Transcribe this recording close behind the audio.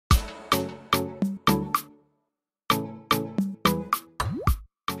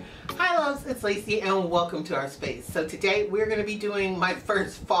loves, it's Lacey and welcome to our space. So today we're going to be doing my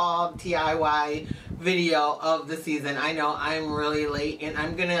first fall DIY video of the season. I know I'm really late and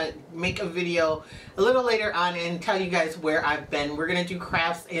I'm going to make a video a little later on and tell you guys where I've been. We're going to do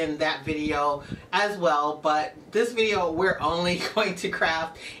crafts in that video as well, but this video we're only going to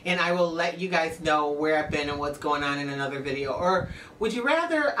craft and I will let you guys know where I've been and what's going on in another video. Or would you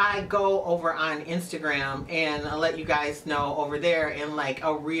rather I go over on Instagram and let you guys know over there in like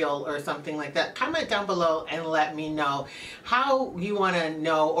a reel or something like that? Comment down below and let me know how you want to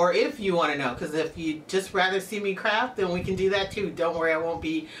know, or if you want to know, because if you just rather see me craft, then we can do that too. Don't worry, I won't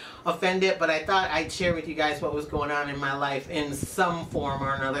be offended, but I thought I'd share with you guys what was going on in my life in some form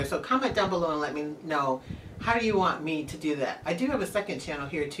or another. So comment down below and let me know, how do you want me to do that? I do have a second channel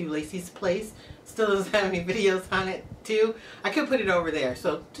here too, Lacee's Place. Still doesn't have any videos on it too. I could put it over there,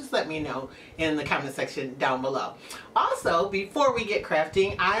 so just let me know in the comment section down below. Also, before we get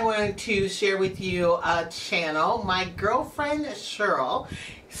crafting, I wanted to share with you a channel. My girlfriend Sheryl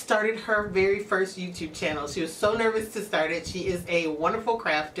started her very first YouTube channel. She was so nervous to start it. She is a wonderful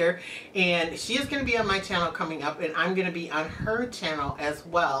crafter and she is going to be on my channel coming up, and I'm going to be on her channel as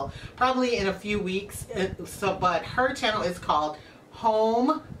well, probably in a few weeks. But her channel is called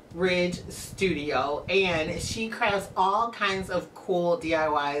Home Ridge Studio and she crafts all kinds of cool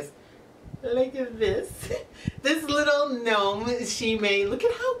DIYs. Look at this. This little gnome she made. Look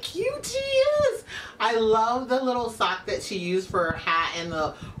at how cute she is. I love the little sock that she used for her hat and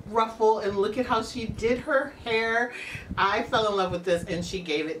the ruffle, and look at how she did her hair. I fell in love with this and she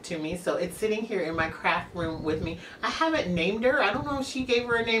gave it to me, so it's sitting here in my craft room with me. I haven't named her. I don't know if she gave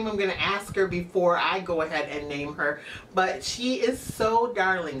her a name. I'm gonna ask her before I go ahead and name her, but she is so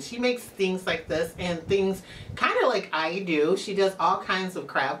darling. She makes things like this and things kind of like I do. She does all kinds of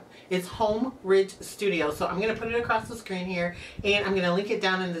craft. It's Home Ridge Studio. So I'm going to put it across the screen here and I'm going to link it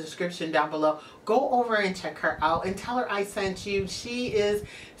down in the description down below. Go over and check her out and tell her I sent you. She is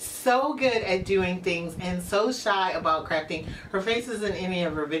so good at doing things and so shy about crafting. Her face isn't in any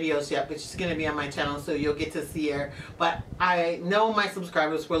of her videos yet, but she's going to be on my channel, so you'll get to see her. But I know my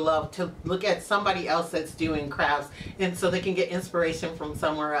subscribers will love to look at somebody else that's doing crafts, and so they can get inspiration from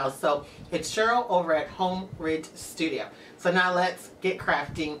somewhere else. So it's Sheryl over at Home Ridge Studio. So now let's get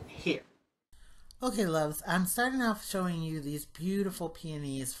crafting here. Okay, loves, I'm starting off showing you these beautiful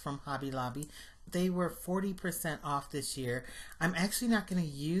peonies from Hobby Lobby. They were 40% off this year. I'm actually not going to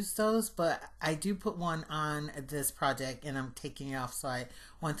use those, but I do put one on this project and I'm taking it off, so I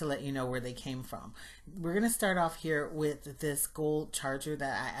want to let you know where they came from. We're going to start off here with this gold charger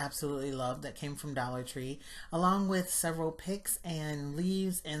that I absolutely love that came from Dollar Tree, along with several picks and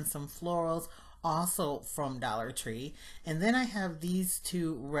leaves and some florals, also from Dollar Tree. And then I have these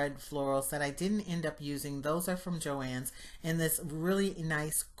two red florals that I didn't end up using. Those are from Joann's, and this really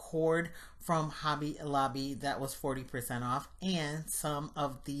nice cord from Hobby Lobby that was 40% off, and some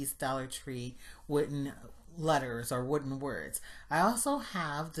of these Dollar Tree wooden letters or wooden words. I also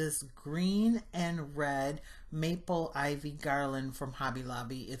have this green and red maple ivy garland from Hobby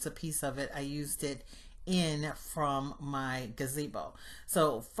Lobby. It's a piece of it. I used it in from my gazebo.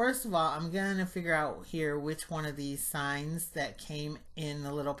 So first of all, I'm gonna figure out here which one of these signs that came in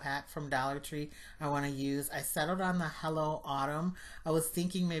the little pack from Dollar Tree I want to use. I settled on the Hello Autumn. I was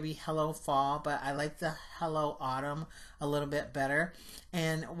thinking maybe Hello Fall, but I like the Hello Autumn a little bit better.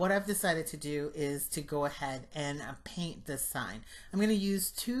 And what I've decided to do is to go ahead and paint this sign. I'm going to use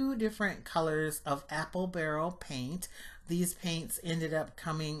two different colors of apple barrel paint. These paints ended up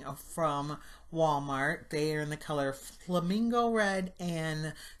coming from Walmart. They are in the color Flamingo Red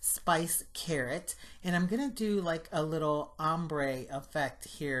and Spice Carrot. And I'm going to do like a little ombre effect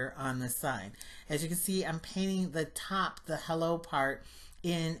here on the sign. As you can see, I'm painting the top, the hello part,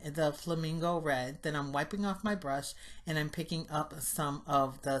 in the Flamingo Red. Then I'm wiping off my brush and I'm picking up some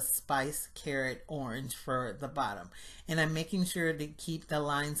of the Spice Carrot Orange for the bottom. And I'm making sure to keep the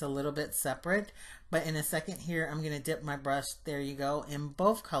lines a little bit separate. But in a second here, I'm going to dip my brush, there you go, in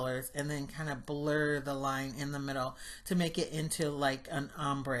both colors, and then kind of blur the line in the middle to make it into like an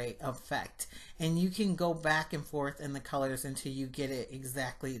ombre effect. And you can go back and forth in the colors until you get it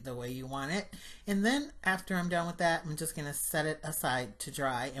exactly the way you want it. And then after I'm done with that, I'm just going to set it aside to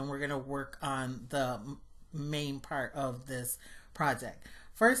dry, and we're going to work on the main part of this project.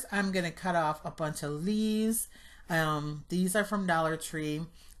 First, I'm going to cut off a bunch of leaves. These are from Dollar Tree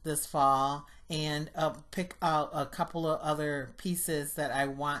this fall, and pick out a couple of other pieces that I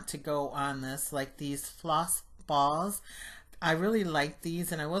want to go on this, like these floss balls. I really like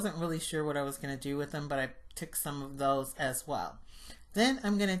these and I wasn't really sure what I was going to do with them, but I took some of those as well. Then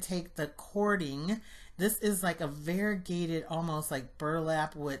I'm going to take the cording This is like a variegated, almost like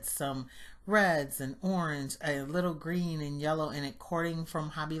burlap with some reds and orange, a little green and yellow in it, cording from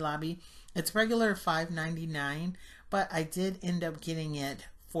Hobby Lobby. It's regular $5.99, but I did end up getting it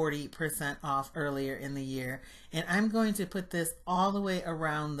 40% off earlier in the year. And I'm going to put this all the way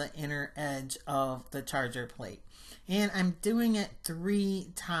around the inner edge of the charger plate. And I'm doing it 3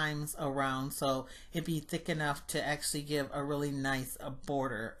 times around so it'd be thick enough to actually give a really nice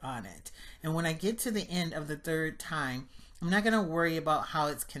border on it. And when I get to the end of the 3rd time, I'm not going to worry about how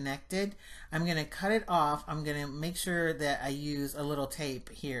it's connected. I'm going to cut it off. I'm going to make sure that I use a little tape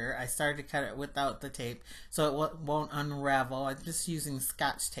here. I started to cut it without the tape so it won't unravel. I'm just using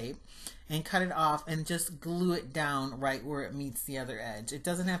Scotch tape, and cut it off and just glue it down right where it meets the other edge. It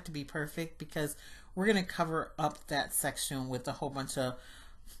doesn't have to be perfect because we're going to cover up that section with a whole bunch of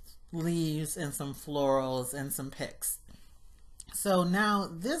leaves and some florals and some picks. So now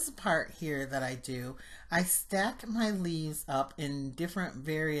this part here that I do, I stack my leaves up in different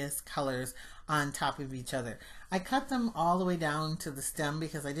various colors on top of each other. I cut them all the way down to the stem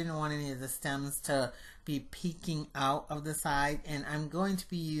because I didn't want any of the stems to be peeking out of the side, and I'm going to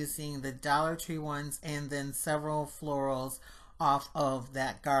be using the Dollar Tree ones and then several florals off of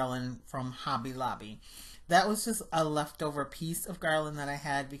that garland from Hobby Lobby. That was just a leftover piece of garland that I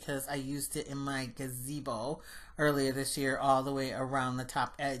had because I used it in my gazebo earlier this year all the way around the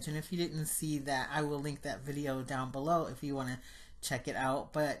top edge. And if you didn't see that, I will link that video down below if you want to check it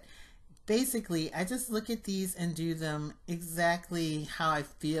out. But basically, I just look at these and do them exactly how I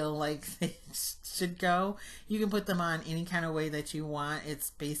feel like they should go. You can put them on any kind of way that you want.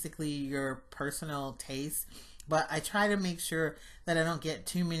 It's basically your personal taste. But I try to make sure that I don't get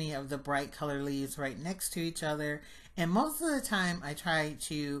too many of the bright color leaves right next to each other. And most of the time I try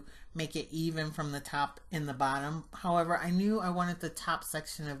to make it even from the top and the bottom. However, I knew I wanted the top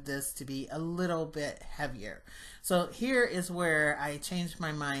section of this to be a little bit heavier. So here is where I changed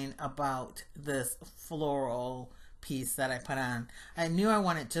my mind about this floral piece that I put on. I knew I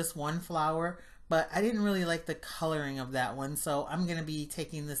wanted just one flower, but I didn't really like the coloring of that one. So I'm going to be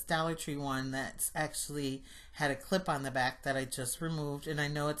taking this Dollar Tree one that's actually had a clip on the back that I just removed. And I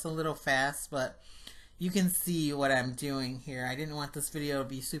know it's a little fast, but you can see what I'm doing here. I didn't want this video to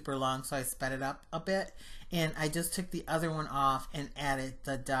be super long, so I sped it up a bit. And I just took the other one off and added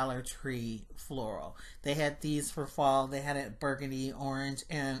the Dollar Tree floral. They had these for fall. They had it burgundy, orange,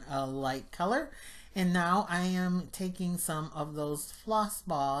 and a light color. And now I am taking some of those floss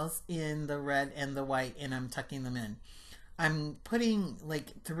balls in the red and the white, and I'm tucking them in. I'm putting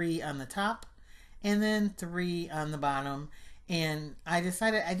like 3 on the top and then 3 on the bottom. And I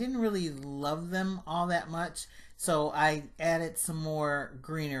decided I didn't really love them all that much, so I added some more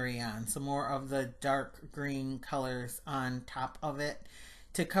greenery on, some more of the dark green colors on top of it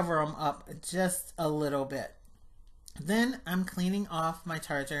to cover them up just a little bit. Then I'm cleaning off my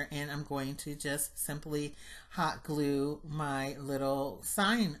charger and I'm going to just simply hot glue my little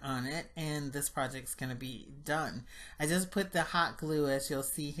sign on it, and this project's going to be done. I just put the hot glue, as you'll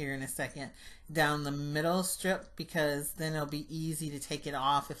see here in a second, down the middle strip because then it'll be easy to take it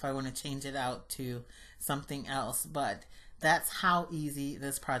off if I want to change it out to something else. But that's how easy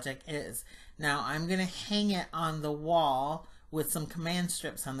this project is. Now I'm going to hang it on the wall with some command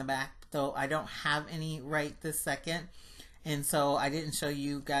strips on the back, though I don't have any right this second, and so I didn't show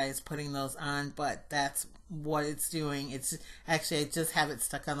you guys putting those on, but that's what it's doing. It's actually, I just have it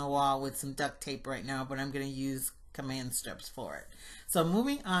stuck on the wall with some duct tape right now, but I'm going to use command strips for it. So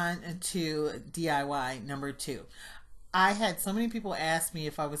moving on to DIY number 2. I had so many people ask me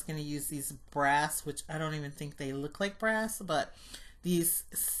if I was going to use these brass, which I don't even think they look like brass, but these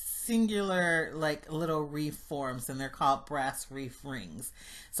singular like little wreath forms, and they're called brass wreath rings.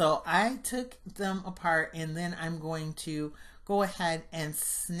 So I took them apart, and then I'm going to go ahead and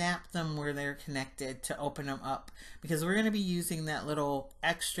snap them where they're connected to open them up, because we're going to be using that little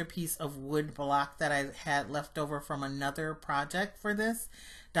extra piece of wood block that I had left over from another project for this.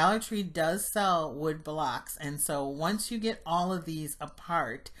 Dollar Tree does sell wood blocks, and so once you get all of these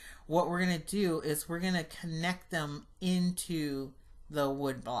apart, what we're going to do is we're going to connect them into the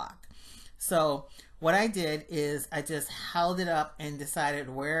wood block. So what I did is I just held it up and decided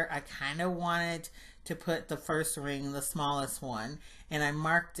where I kind of wanted to put the first ring, the smallest one, and I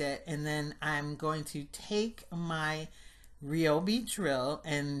marked it, and then I'm going to take my Ryobi drill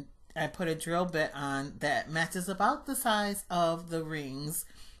and I put a drill bit on that matches about the size of the rings,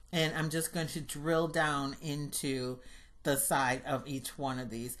 and I'm just going to drill down into the side of each one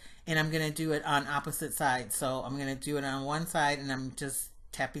of these, and I'm going to do it on opposite sides. So I'm going to do it on one side, and I'm just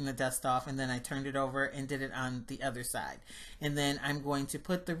tapping the dust off, and then I turned it over and did it on the other side. And then I'm going to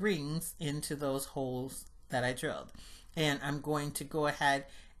put the rings into those holes that I drilled. And I'm going to go ahead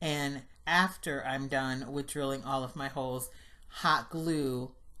and, after I'm done with drilling all of my holes, hot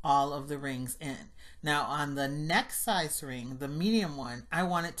glue all of the rings in. Now on the next size ring, the medium one, I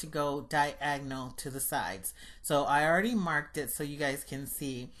want it to go diagonal to the sides. So I already marked it so you guys can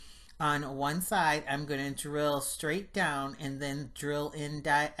see. On one side, I'm going to drill straight down and then drill in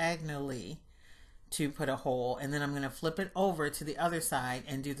diagonally to put a hole, and then I'm going to flip it over to the other side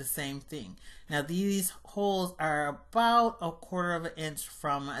and do the same thing. Now these holes are about 1/4 of an inch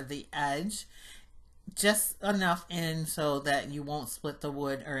from the edge, just enough in so that you won't split the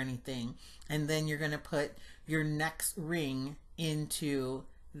wood or anything. And then you're going to put your next ring into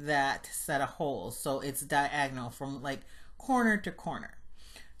that set of holes so it's diagonal from like corner to corner.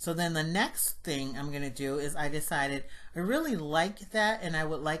 So then the next thing I'm going to do is, I decided I really like that and I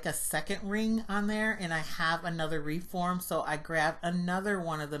would like a second ring on there, and I have another reform, so I grabbed another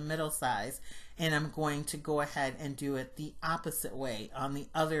one of the middle size, and I'm going to go ahead and do it the opposite way on the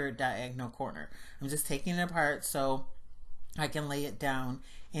other diagonal corner. I'm just taking it apart so I can lay it down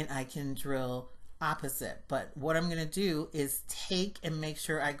and I can drill opposite. But what I'm going to do is take and make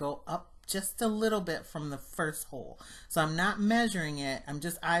sure I go up just a little bit from the first hole. So I'm not measuring it, I'm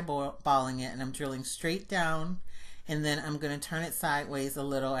just eyeballing it, and I'm drilling straight down, and then I'm going to turn it sideways a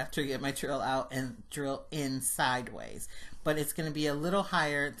little after I get my drill out and drill in sideways. But it's going to be a little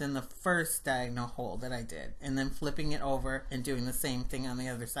higher than the first diagonal hole that I did, and then flipping it over and doing the same thing on the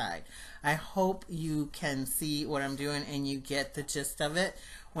other side. I hope you can see what I'm doing and you get the gist of it.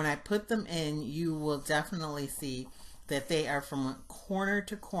 When I put them in, you will definitely see that they are from corner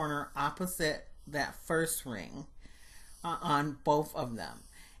to corner opposite that first ring on both of them.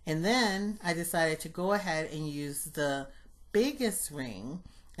 And then I decided to go ahead and use the biggest ring,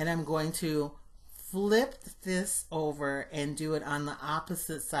 and I'm going to flip this over and do it on the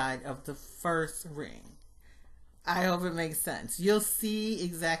opposite side of the first ring. I hope it makes sense. You'll see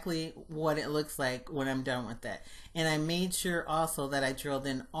exactly what it looks like when I'm done with that. And I made sure also that I drilled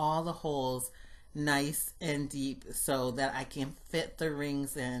in all the holes nice and deep so that I can fit the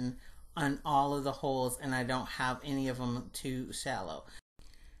rings in on all of the holes and I don't have any of them too shallow.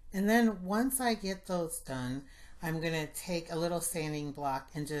 And then once I get those done, I'm going to take a little sanding block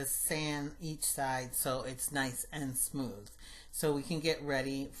and just sand each side so it's nice and smooth, so we can get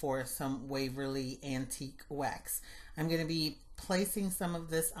ready for some Waverly Antique Wax. I'm going to be placing some of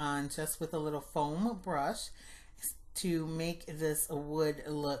this on just with a little foam brush to make this wood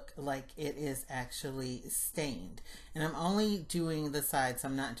look like it is actually stained. And I'm only doing the sides,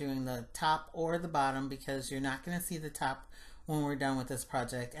 I'm not doing the top or the bottom, because you're not going to see the top when we're done with this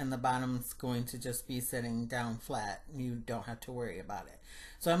project, and the bottom's going to just be sitting down flat. You don't have to worry about it.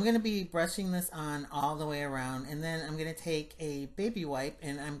 So I'm going to be brushing this on all the way around, and then I'm going to take a baby wipe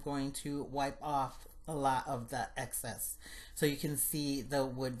and I'm going to wipe off a lot of the excess so you can see the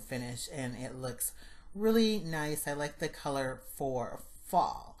wood finish, and it looks really nice. I like the color for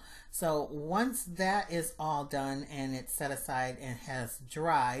fall. So once that is all done and it's set aside and has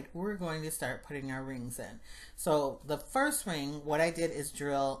dried, we're going to start putting our rings in. So the first ring, what I did is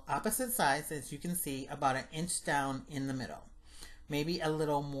drill opposite sides, as you can see, about 1 inch down in the middle, maybe a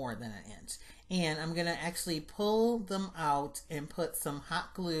little more than 1 inch. And I'm going to actually pull them out and put some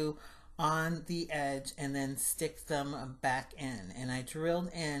hot glue on the edge and then stick them back in. And I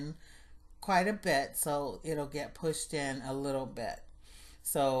drilled in quite a bit so it'll get pushed in a little bit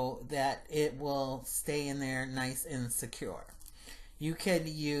so that it will stay in there nice and secure. You could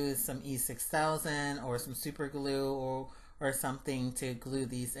use some E6000 or some super glue or something to glue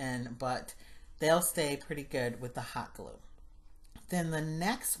these in, but they'll stay pretty good with the hot glue. Then the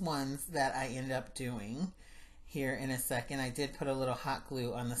next ones that I end up doing here in a second, I did put a little hot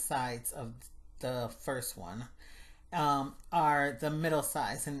glue on the sides of the first one, are the middle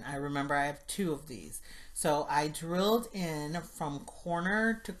size, and I remember I have 2 of these. So I drilled in from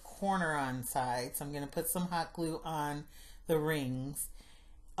corner to corner on sides. I'm going to put some hot glue on the rings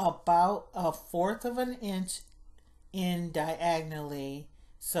about 1/4 of an inch in diagonally,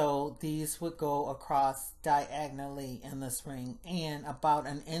 so these would go across diagonally in this ring, and about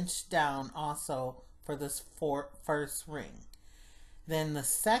 1 inch down also for this first ring. Then the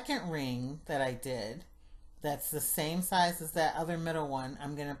second ring that I did, that's the same size as that other middle one,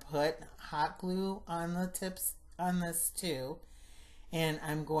 I'm going to put hot glue on the tips on this too, and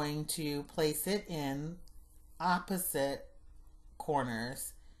I'm going to place it in opposite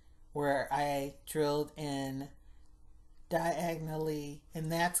corners where I drilled in diagonally,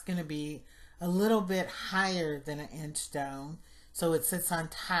 and that's going to be a little bit higher than 1 inch down So it sits on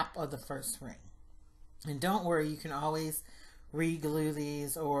top of the first ring. And don't worry, you can always re-glue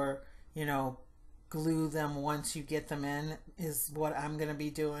these, or, you know, glue them once you get them in, is what I'm going to be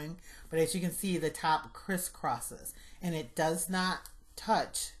doing. But as you can see, the top crisscrosses and it does not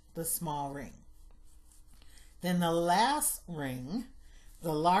touch the small ring. Then the last ring,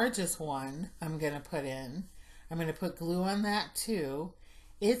 the largest one, I'm going to put in. I'm going to put glue on that too.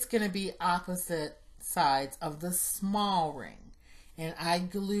 It's going to be opposite sides of the small ring. And I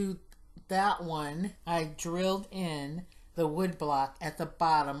glued that one, I drilled in the wood block at the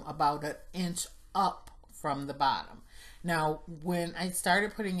bottom about an inch up from the bottom. Now, when I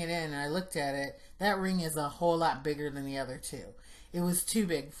started putting it in and I looked at it, that ring is a whole lot bigger than the other two. It was too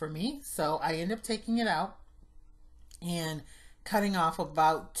big for me, so I ended up taking it out and cutting off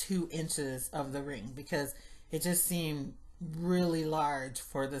about 2 inches of the ring because it just seemed really large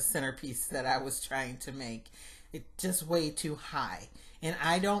for the centerpiece that I was trying to make. It's just way too high. And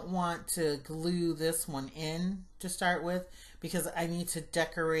I don't want to glue this one in to start with because I need to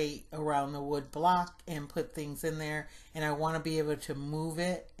decorate around the wood block and put things in there, and I want to be able to move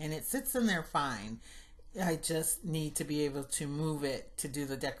it, and it sits in there fine. I just need to be able to move it to do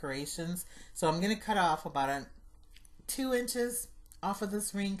the decorations. So I'm going to cut off about 2 inches off of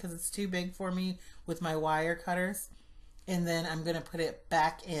this ring because it's too big for me with my wire cutters. And then I'm going to put it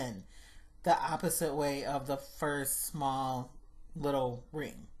back in the opposite way of the first small little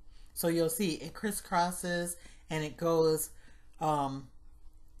ring. So you'll see it crisscrosses and it goes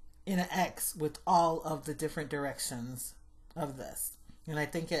in an X with all of the different directions of this. And I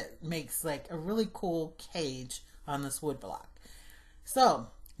think it makes like a really cool cage on this wood block. So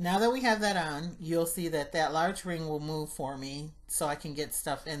now that we have that on, you'll see that that large ring will move for me so I can get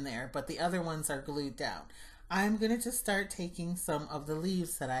stuff in there, but the other ones are glued down. I'm going to just start taking some of the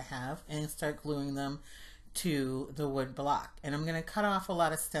leaves that I have and start gluing them to the wood block. And I'm going to cut off a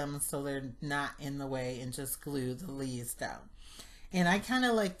lot of stems so they're not in the way and just glue the leaves down. And I kind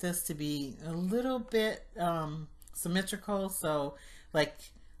of like this to be a little bit symmetrical, so like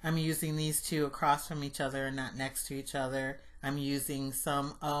I'm using these two across from each other and not next to each other. I'm using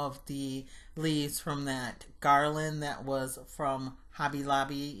some of the leaves from that garland that was from Hobby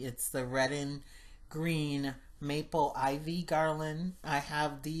Lobby. It's the red and green maple ivy garland. I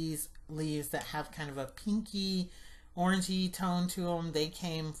have these leaves that have kind of a pinky orangey tone to them. They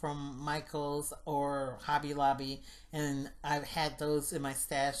came from Michael's or Hobby Lobby, and I've had those in my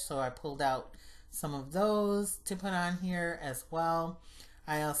stash, so I pulled out some of those to put on here as well.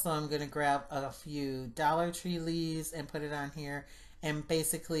 I also am going to grab a few Dollar Tree leaves and put it on here. And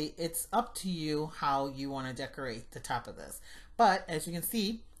basically, it's up to you how you want to decorate the top of this. But as you can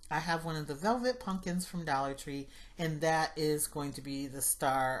see, I have one of the velvet pumpkins from Dollar Tree, and that is going to be the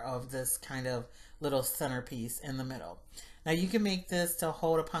star of this kind of little centerpiece in the middle. Now you can make this to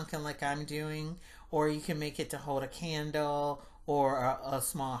hold a pumpkin like I'm doing, or you can make it to hold a candle or a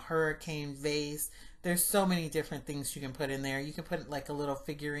small hurricane vase. There's so many different things you can put in there. You can put like a little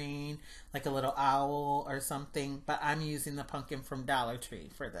figurine, like a little owl or something, but I'm using the pumpkin from Dollar Tree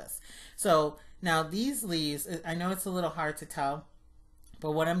for this. So now these leaves, I know it's a little hard to tell,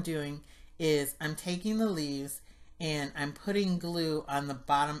 but what I'm doing is I'm taking the leaves and I'm putting glue on the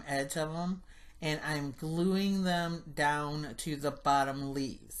bottom edge of them, and I'm gluing them down to the bottom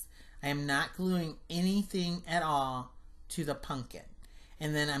leaves. I am not gluing anything at all to the pumpkin.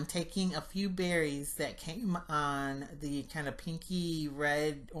 And then I'm taking a few berries that came on the kind of pinky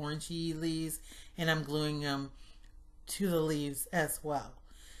red orangey leaves, and I'm gluing them to the leaves as well.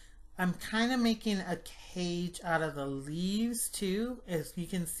 I'm kind of making a cage out of the leaves too. As you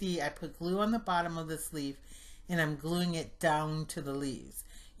can see, I put glue on the bottom of this leaf and I'm gluing it down to the leaves.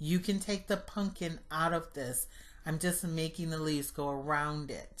 You can take the pumpkin out of this. I'm just making the leaves go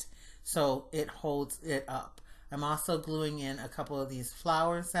around it so it holds it up. I'm also gluing in a couple of these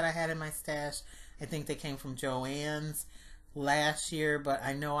flowers that I had in my stash. I think they came from Joann's last year, but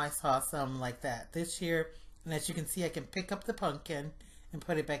I know I saw some like that this year. And as you can see, I can pick up the pumpkin and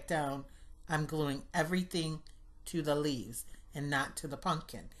put it back down. I'm gluing everything to the leaves and not to the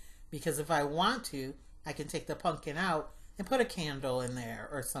pumpkin, because if I want to, I can take the pumpkin out and put a candle in there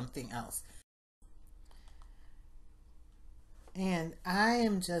or something else. And I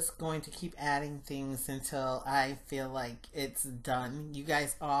am just going to keep adding things until I feel like it's done. You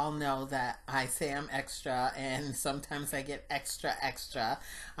guys all know that I say I'm extra, and sometimes I get extra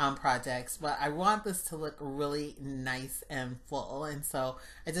on projects, but I want this to look really nice and full, and so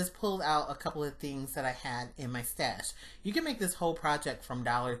I just pulled out a couple of things that I had in my stash. You can make this whole project from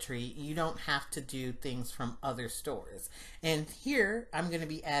Dollar Tree. You don't have to do things from other stores. And here I'm going to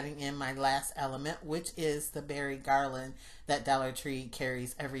be adding in my last element, which is the berry garland that that Dollar Tree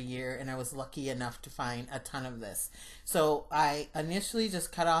carries every year, and I was lucky enough to find a ton of this. So I initially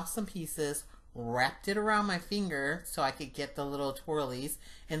just cut off some pieces, wrapped it around my finger so I could get the little twirlies,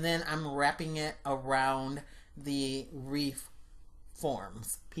 and then I'm wrapping it around the wreath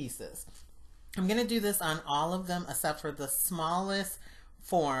forms pieces. I'm going to do this on all of them except for the smallest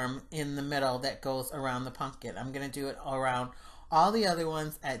form in the middle that goes around the pumpkin. I'm going to do it around all the other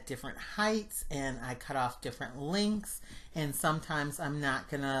ones at different heights, and I cut off different lengths, and sometimes I'm not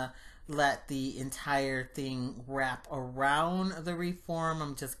going to let the entire thing wrap around the wreath form.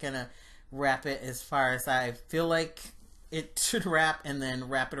 I'm just going to wrap it as far as I feel like it should wrap, and then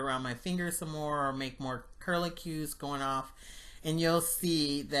wrap it around my finger some more, or make more curlicues going off. And you'll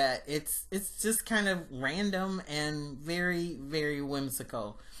see that it's just kind of random and very, very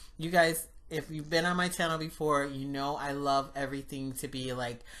whimsical. You guys, if you've been on my channel before, you know I love everything to be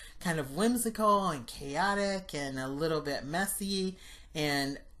like kind of whimsical and chaotic and a little bit messy,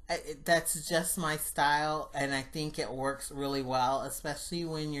 and that's just my style, and I think it works really well, especially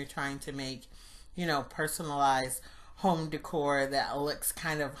when you're trying to make, you know, personalized home decor that looks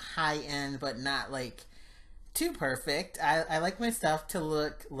kind of high end but not like too perfect. I like my stuff to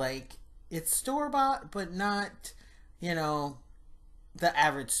look like it's store-bought but not, you know, the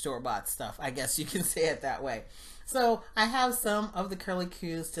average store-bought stuff, I guess you can say it that way. So I have some of the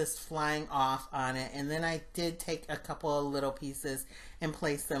curlicues just flying off on it, and then I did take a couple of little pieces and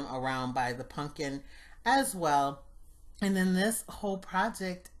place them around by the pumpkin as well. And then this whole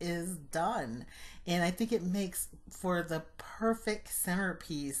project is done, and I think it makes for the perfect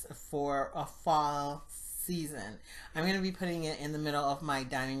centerpiece for a fall season. I'm going to be putting it in the middle of my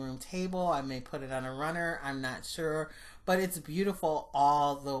dining room table. I may put it on a runner, I'm not sure, but it's beautiful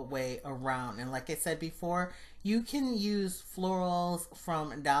all the way around. And like I said before, you can use florals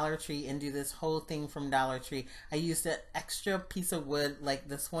from Dollar Tree and do this whole thing from Dollar Tree. I used an extra piece of wood like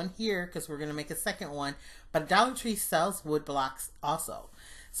this one here because we're going to make a second one, but Dollar Tree sells wood blocks also.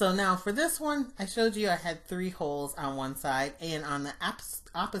 So now for this one, I showed you I had 3 holes on one side, and on the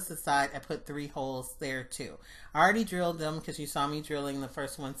opposite side, I put 3 holes there too. I already drilled them because you saw me drilling the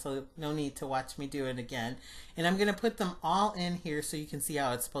first one, so no need to watch me do it again. And I'm going to put them all in here so you can see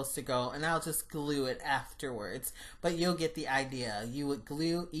how it's supposed to go, and I'll just glue it afterwards. But you'll get the idea. You would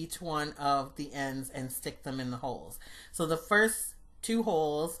glue each one of the ends and stick them in the holes. So the first 2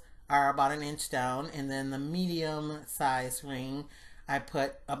 holes are about 1 inch down, and then the medium size ring I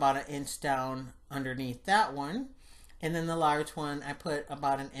put about 1 inch down underneath that one, and then the large one I put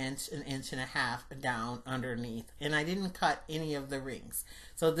about 1 inch and a half down underneath, and I didn't cut any of the rings.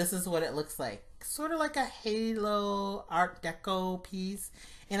 So this is what it looks like, sort of like a halo art deco piece.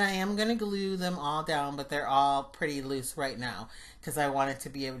 And I am going to glue them all down, but they're all pretty loose right now because I wanted to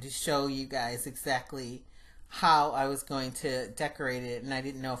be able to show you guys exactly how I was going to decorate it, and I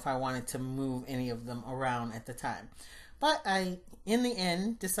didn't know if I wanted to move any of them around at the time. But I, in the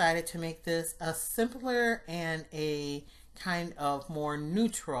end, decided to make this a simpler and a kind of more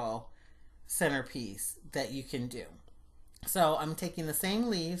neutral centerpiece that you can do. So I'm taking the same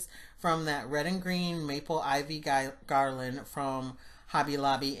leaves from that red and green maple ivy garland from Hobby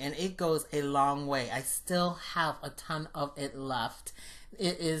Lobby, and it goes a long way. I still have a ton of it left.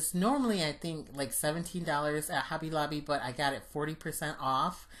 It is normally, I think, like $17 at Hobby Lobby, but I got it 40%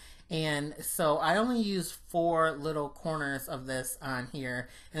 off. And so I only used 4 little corners of this on here,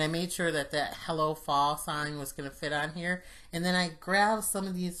 and I made sure that that Hello Fall sign was going to fit on here. And then I grabbed some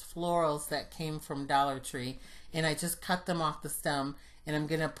of these florals that came from Dollar Tree, and I just cut them off the stem, and I'm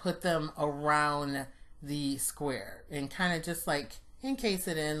going to put them around the square and kind of just like encase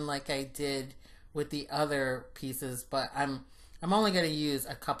it in like I did with the other pieces. But I'm only going to use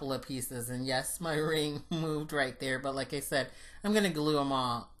a couple of pieces, and yes, my ring moved right there, but like I said, I'm going to glue them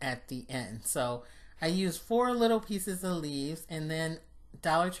all at the end. So I used 4 little pieces of leaves, and then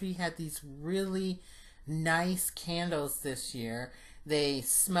Dollar Tree had these really nice candles this year. They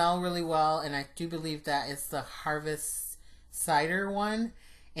smell really well, and I do believe that is the Harvest Cider one,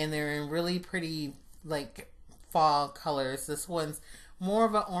 and they're in really pretty like fall colors. This one's more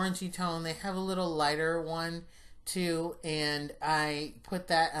of an orangey tone. They have a little lighter one too, and I put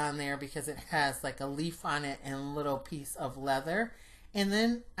that on there because it has like a leaf on it and a little piece of leather. And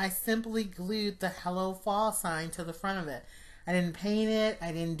then I simply glued the Hello Fall sign to the front of it. I didn't paint it,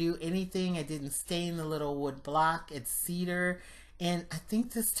 I didn't do anything, I didn't stain the little wood block. It's cedar, and I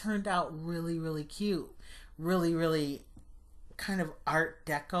think this turned out really, really cute. Really, really kind of art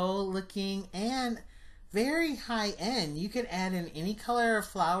deco looking and very high end. You could add in any color of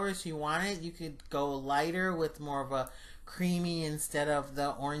flowers you wanted. You could go lighter with more of a creamy instead of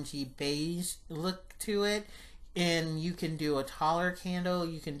the orangey beige look to it. And you can do a taller candle.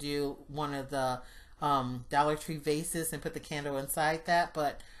 You can do one of the Dollar Tree vases and put the candle inside that.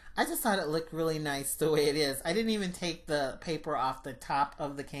 But I just thought it looked really nice the way it is. I didn't even take the paper off the top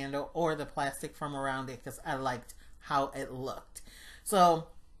of the candle or the plastic from around it because I liked how it looked. So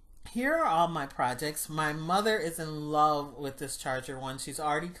here are all my projects. My mother is in love with this charger one. She's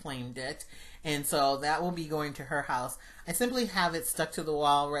already claimed it. And so that will be going to her house. I simply have it stuck to the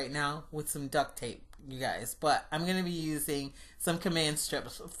wall right now with some duct tape, you guys. But I'm going to be using some command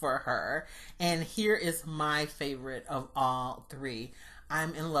strips for her. And here is my favorite of all three.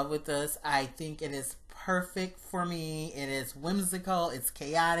 I'm in love with this. I think it is perfect for me. It is whimsical. It's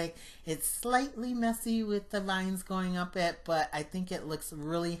chaotic. It's slightly messy with the vines going up it, but I think it looks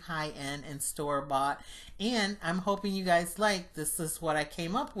really high end and store bought. And I'm hoping you guys like this. Is what I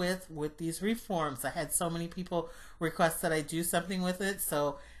came up with these reforms. I had so many people request that I do something with it,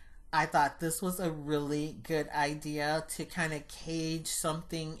 so I thought this was a really good idea to kind of cage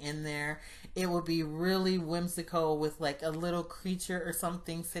something in there. It would be really whimsical with like a little creature or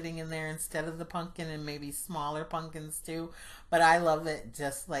something sitting in there instead of the pumpkin, and maybe smaller pumpkins too. But I love it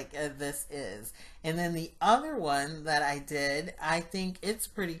just like this is. And then the other one that I did, I think it's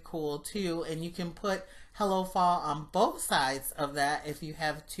pretty cool too. And you can put Hello Fall on both sides of that if you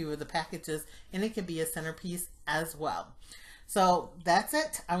have two of the packages, and it can be a centerpiece as well. So that's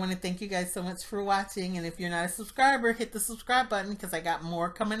it. I want to thank you guys so much for watching. And if you're not a subscriber, hit the subscribe button because I got more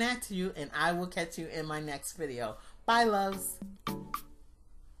coming at you. And I will catch you in my next video. Bye, loves.